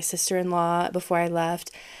while and my sister-in-law before I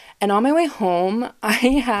left. And on my way home, I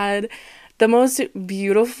had the most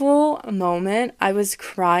beautiful moment. I was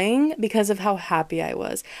crying because of how happy I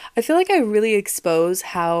was. I feel like I really expose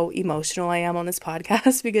how emotional I am on this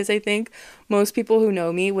podcast because I think most people who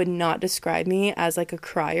know me would not describe me as like a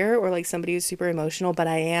crier or like somebody who's super emotional, but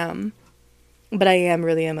I am. But I am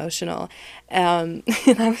really emotional. And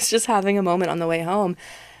I was just having a moment on the way home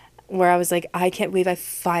where I was like, I can't believe I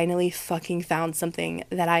finally fucking found something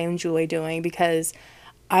that I enjoy doing, because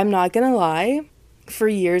I'm not gonna lie, for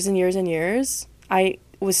years and years and years, I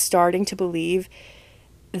was starting to believe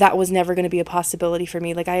that was never going to be a possibility for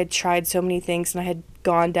me. Like, I had tried so many things and I had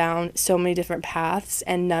gone down so many different paths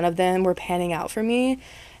and none of them were panning out for me.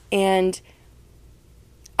 And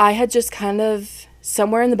I had just kind of,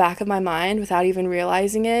 somewhere in the back of my mind, without even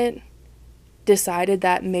realizing it, decided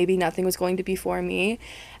that maybe nothing was going to be for me.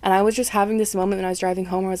 And I was just having this moment when I was driving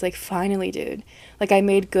home where I was like, finally, dude, like, I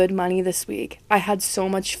made good money this week. I had so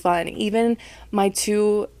much fun. Even my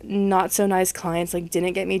 2 not so nice clients like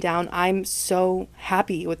didn't get me down. I'm so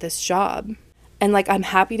happy with this job. And like, I'm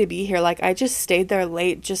happy to be here. Like, I just stayed there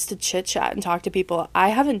late just to chit chat and talk to people. I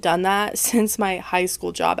haven't done that since my high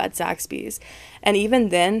school job at Zaxby's. And even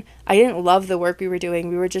then, I didn't love the work we were doing.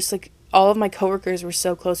 We were just like, all of my coworkers were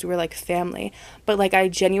so close. We were like family. But like, I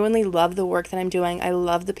genuinely love the work that I'm doing. I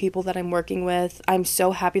love the people that I'm working with. I'm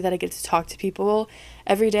so happy that I get to talk to people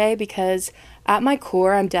every day, because at my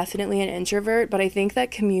core, I'm definitely an introvert, but I think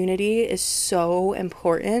that community is so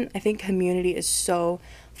important. I think community is so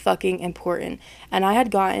fucking important. And I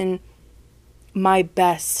had gotten my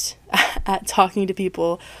best at talking to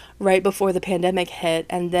people right before the pandemic hit,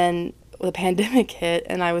 and then the pandemic hit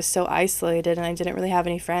and I was so isolated and I didn't really have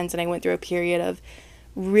any friends, and I went through a period of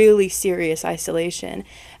really serious isolation.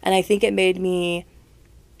 And I think it made me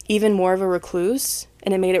even more of a recluse,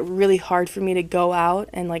 and it made it really hard for me to go out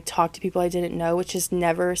and like talk to people I didn't know, which is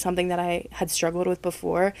never something that I had struggled with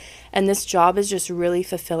before. And this job is just really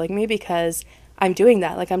fulfilling me because I'm doing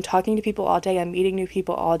that. Like, I'm talking to people all day, I'm meeting new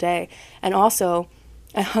people all day. And also,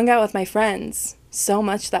 I hung out with my friends so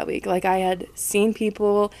much that week. Like, I had seen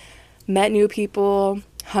people, met new people,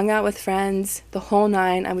 hung out with friends, the whole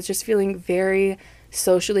nine. I was just feeling very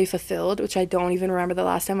socially fulfilled, which I don't even remember the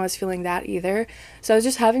last time I was feeling that either. So I was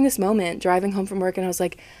just having this moment driving home from work, and I was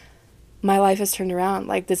like, my life has turned around.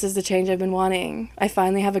 Like, this is the change I've been wanting. I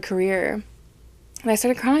finally have a career. And I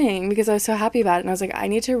started crying because I was so happy about it. And I was like, I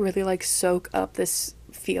need to really like soak up this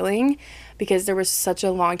feeling, because there was such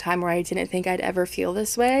a long time where I didn't think I'd ever feel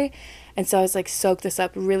this way. And so I was like, soak this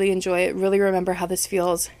up, really enjoy it, really remember how this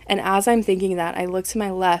feels. And as I'm thinking that, I look to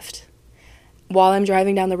my left while I'm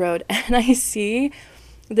driving down the road, and I see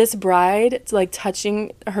this bride like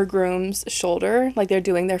touching her groom's shoulder, like they're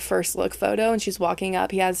doing their first look photo, and she's walking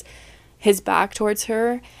up. He has his back towards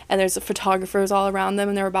her, and there's photographers all around them,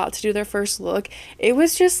 and they're about to do their first look. It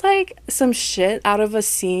was just like some shit out of a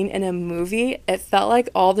scene in a movie. It felt like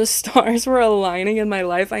all the stars were aligning in my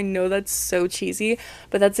life. I know that's so cheesy,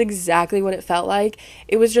 but that's exactly what it felt like.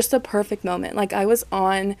 It was just a perfect moment. Like, I was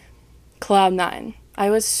on cloud 9. I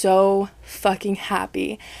was so fucking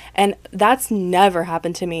happy. And that's never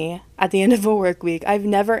happened to me at the end of a work week. I've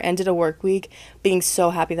never ended a work week being so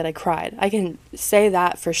happy that I cried. I can say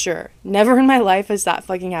that for sure. Never in my life has that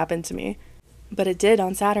fucking happened to me. But it did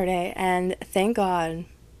on Saturday, and thank God.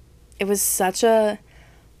 It was such a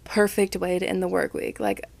perfect way to end the work week.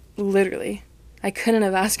 Like, literally. I couldn't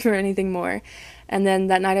have asked for anything more. And then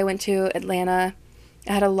that night I went to Atlanta.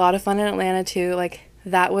 I had a lot of fun in Atlanta too. Like,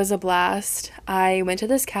 that was a blast. I went to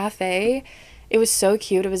this cafe. It was so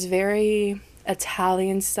cute. It was very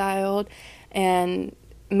Italian styled, and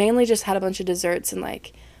mainly just had a bunch of desserts and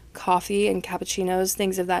like coffee and cappuccinos,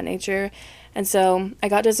 things of that nature. And so I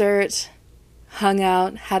got dessert, hung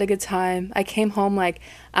out, had a good time. I came home like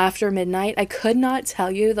after midnight. I could not tell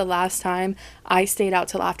you the last time I stayed out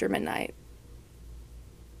till after midnight.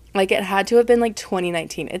 Like, it had to have been like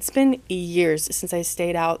 2019. It's been years since I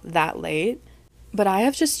stayed out that late. But I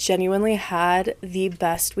have just genuinely had the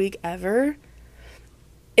best week ever.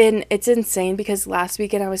 And it's insane because last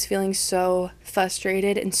weekend I was feeling so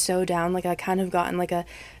frustrated and so down. Like I kind of got in like a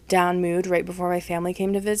down mood right before my family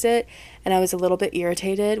came to visit. And I was a little bit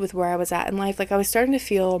irritated with where I was at in life. Like I was starting to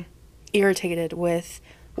feel irritated with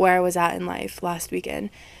where I was at in life last weekend.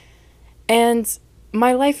 And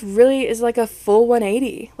my life really is like a full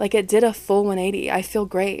 180. Like it did a full 180. I feel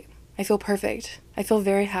great. I feel perfect. I feel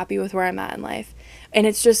very happy with where I'm at in life. And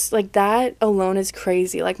it's just like that alone is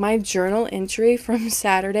crazy. Like my journal entry from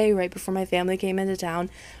Saturday, right before my family came into town,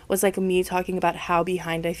 was like me talking about how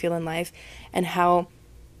behind I feel in life and how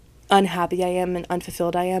unhappy I am and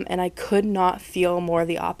unfulfilled I am. And I could not feel more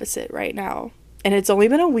the opposite right now. And it's only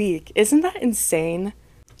been a week. Isn't that insane?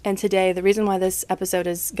 And today, the reason why this episode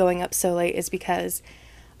is going up so late is because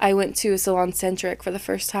I went to SalonCentric for the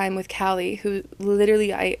first time with Callie, who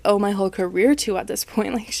literally I owe my whole career to at this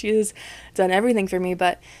point. Like, she has done everything for me.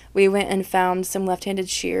 But we went and found some left-handed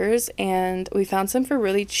shears, and we found some for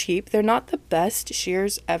really cheap. They're not the best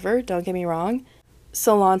shears ever, don't get me wrong.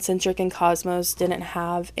 SalonCentric and Cosmos didn't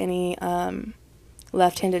have any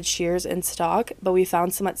left-handed shears in stock, but we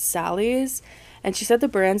found some at Sally's, and she said the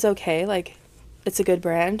brand's okay. Like, it's a good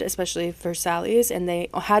brand, especially for Sally's, and they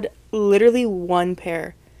had literally one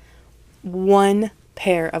pair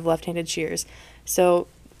of left-handed shears. So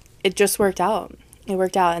it just worked out. It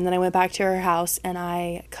worked out. And then I went back to her house and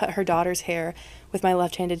I cut her daughter's hair with my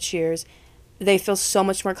left-handed shears. They feel so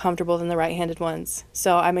much more comfortable than the right-handed ones.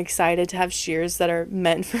 So I'm excited to have shears that are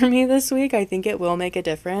meant for me this week. I think it will make a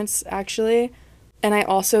difference, actually. And I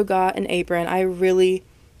also got an apron. I really,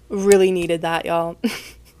 really needed that, y'all.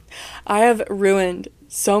 I have ruined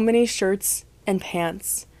so many shirts and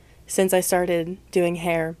pants since I started doing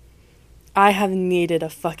hair. I have needed a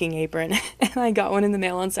fucking apron, and I got one in the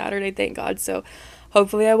mail on Saturday, thank God. So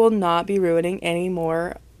hopefully I will not be ruining any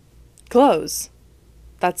more clothes.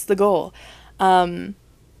 That's the goal. And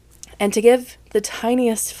to give the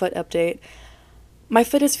tiniest foot update, my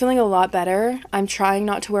foot is feeling a lot better. I'm trying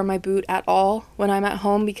not to wear my boot at all when I'm at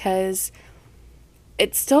home because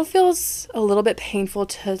it still feels a little bit painful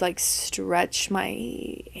to like stretch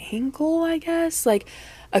my ankle, I guess. Like,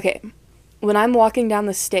 okay, when I'm walking down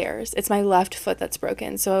the stairs, it's my left foot that's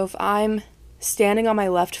broken. So if I'm standing on my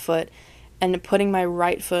left foot and putting my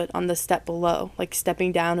right foot on the step below, like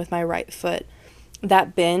stepping down with my right foot,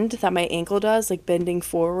 that bend that my ankle does, like bending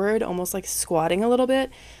forward, almost like squatting a little bit,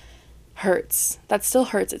 hurts. That still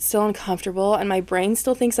hurts. It's still uncomfortable, and my brain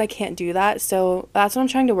still thinks I can't do that. So that's what I'm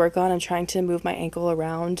trying to work on. I'm trying to move my ankle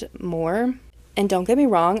around more. And don't get me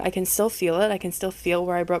wrong, I can still feel it. I can still feel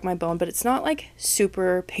where I broke my bone, but it's not like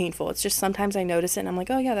super painful. It's just sometimes I notice it and I'm like,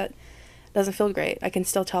 oh yeah, that doesn't feel great. I can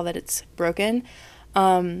still tell that it's broken.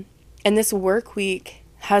 And this work week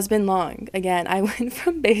has been long. Again, I went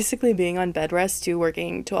from basically being on bed rest to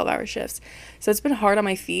working 12-hour shifts. So it's been hard on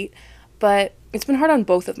my feet, but it's been hard on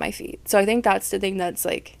both of my feet. So I think that's the thing that's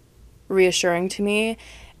like reassuring to me,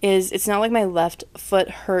 is it's not like my left foot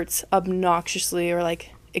hurts obnoxiously or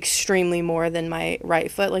like extremely more than my right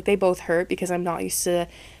foot. Like, they both hurt because I'm not used to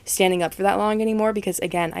standing up for that long anymore, because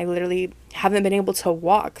again, I literally haven't been able to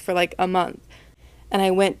walk for like a month, and I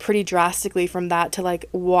went pretty drastically from that to like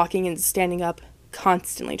walking and standing up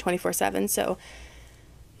constantly 24/7. So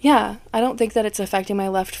yeah, I don't think that it's affecting my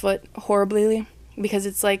left foot horribly, because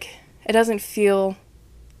it's like it doesn't feel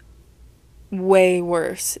way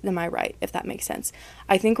worse than my right, if that makes sense.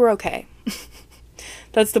 I think we're okay.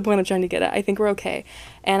 That's the point I'm trying to get at. I think we're okay.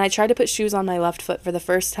 And I tried to put shoes on my left foot for the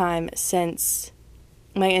first time since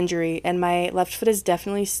my injury, and my left foot is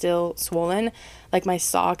definitely still swollen. Like, my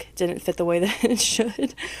sock didn't fit the way that it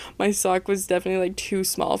should. My sock was definitely like too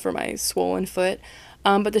small for my swollen foot.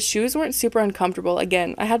 But the shoes weren't super uncomfortable.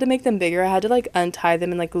 Again, I had to make them bigger. I had to like untie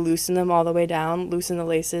them and like loosen them all the way down, loosen the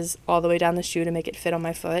laces all the way down the shoe to make it fit on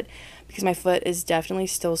my foot, because my foot is definitely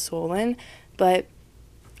still swollen. But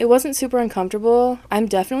it wasn't super uncomfortable. I'm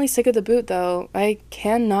definitely sick of the boot though. I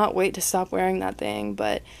cannot wait to stop wearing that thing,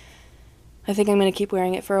 but I think I'm going to keep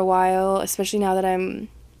wearing it for a while, especially now that I'm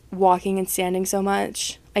walking and standing so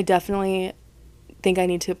much. I definitely think I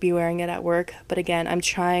need to be wearing it at work, but again, I'm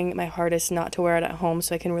trying my hardest not to wear it at home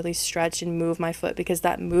so I can really stretch and move my foot, because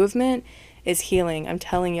that movement is healing. I'm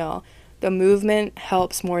telling y'all, the movement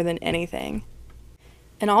helps more than anything.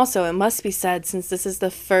 And also, it must be said, since this is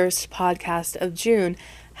the first podcast of June,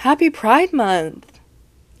 Happy Pride Month!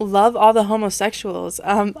 Love all the homosexuals.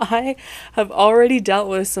 I have already dealt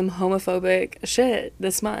with some homophobic shit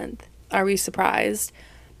this month. Are we surprised?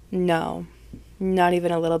 No, not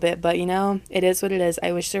even a little bit, but you know, it is what it is.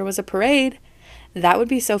 I wish there was a parade. That would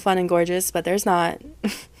be so fun and gorgeous, but there's not.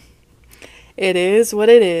 It is what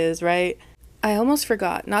it is, right? I almost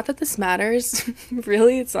forgot. Not that this matters.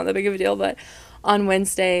 Really, it's not that big of a deal, but on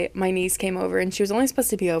Wednesday, my niece came over and she was only supposed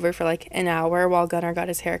to be over for like an hour while Gunnar got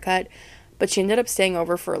his haircut, but she ended up staying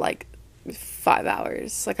over for like 5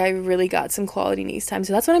 hours. Like, I really got some quality niece time.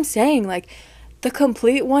 So that's what I'm saying. Like, the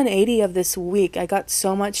complete 180 of this week, I got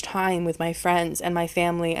so much time with my friends and my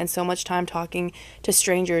family and so much time talking to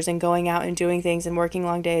strangers and going out and doing things and working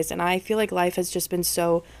long days. And I feel like life has just been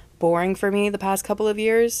so boring for me the past couple of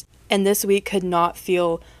years. And this week could not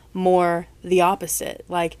feel more the opposite.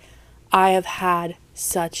 Like, I have had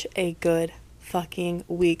such a good fucking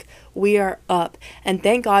week. We are up. And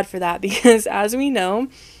thank God for that, because as we know,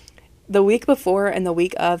 the week before and the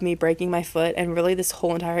week of me breaking my foot and really this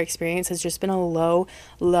whole entire experience has just been a low,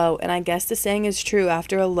 low. And I guess the saying is true.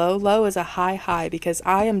 After a low, low is a high, high, because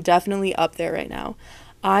I am definitely up there right now.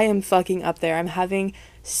 I am fucking up there. I'm having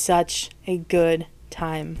such a good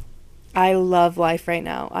time. I love life right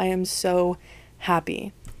now. I am so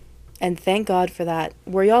happy. And thank God for that.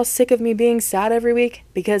 Were y'all sick of me being sad every week?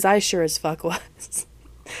 Because I sure as fuck was.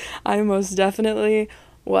 I most definitely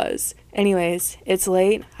was. Anyways, it's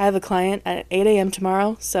late. I have a client at 8 a.m.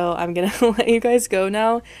 tomorrow, so I'm gonna let you guys go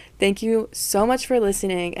now. Thank you so much for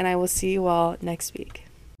listening, and I will see you all next week.